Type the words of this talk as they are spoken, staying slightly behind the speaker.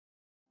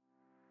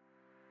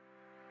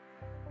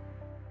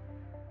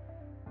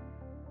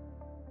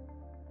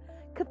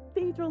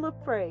Cathedral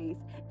of Praise.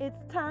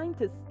 It's time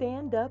to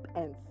stand up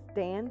and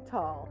stand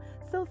tall.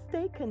 So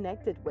stay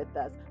connected with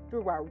us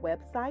through our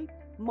website,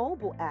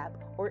 mobile app,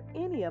 or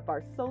any of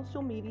our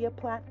social media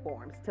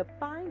platforms to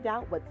find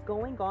out what's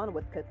going on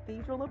with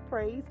Cathedral of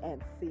Praise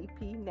and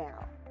CP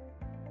Now.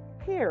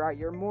 Here are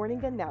your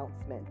morning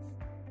announcements.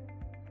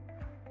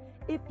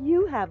 If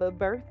you have a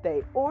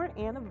birthday or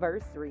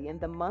anniversary in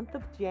the month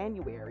of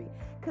January,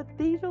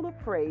 Cathedral of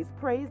Praise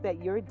prays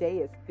that your day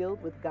is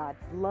filled with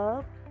God's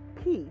love,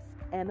 peace,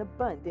 and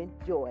abundant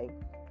joy.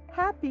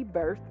 Happy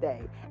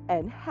birthday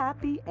and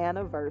happy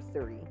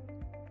anniversary.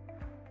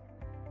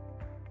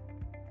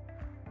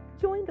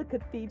 Join the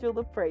Cathedral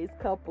of Praise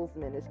Couples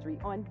Ministry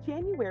on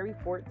January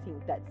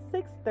 14th at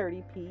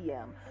 6:30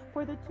 p.m.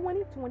 for the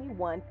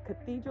 2021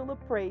 Cathedral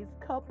of Praise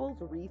Couples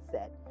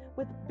Reset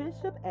with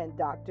Bishop and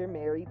Dr.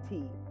 Mary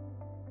T.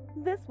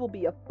 This will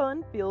be a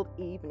fun-filled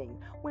evening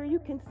where you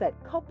can set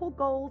couple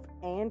goals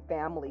and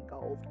family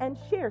goals and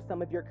share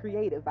some of your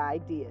creative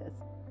ideas.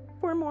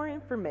 For more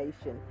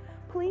information,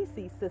 please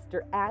see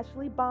Sister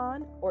Ashley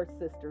Bond or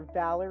Sister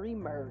Valerie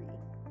Murray.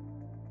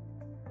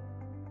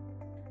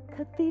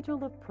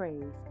 Cathedral of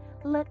Praise,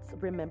 let's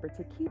remember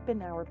to keep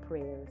in our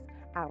prayers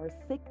our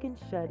sick and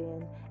shut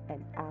in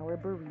and our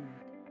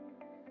bereaved.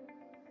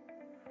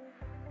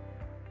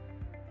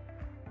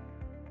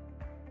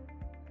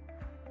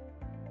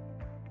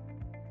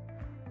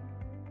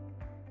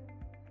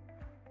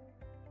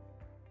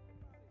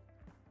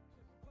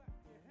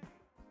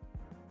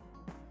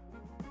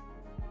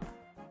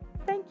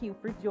 Thank you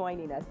for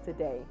joining us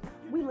today.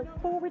 We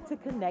look forward to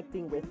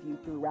connecting with you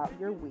throughout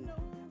your week.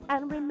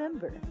 And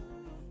remember,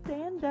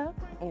 stand up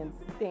and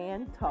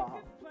stand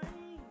tall.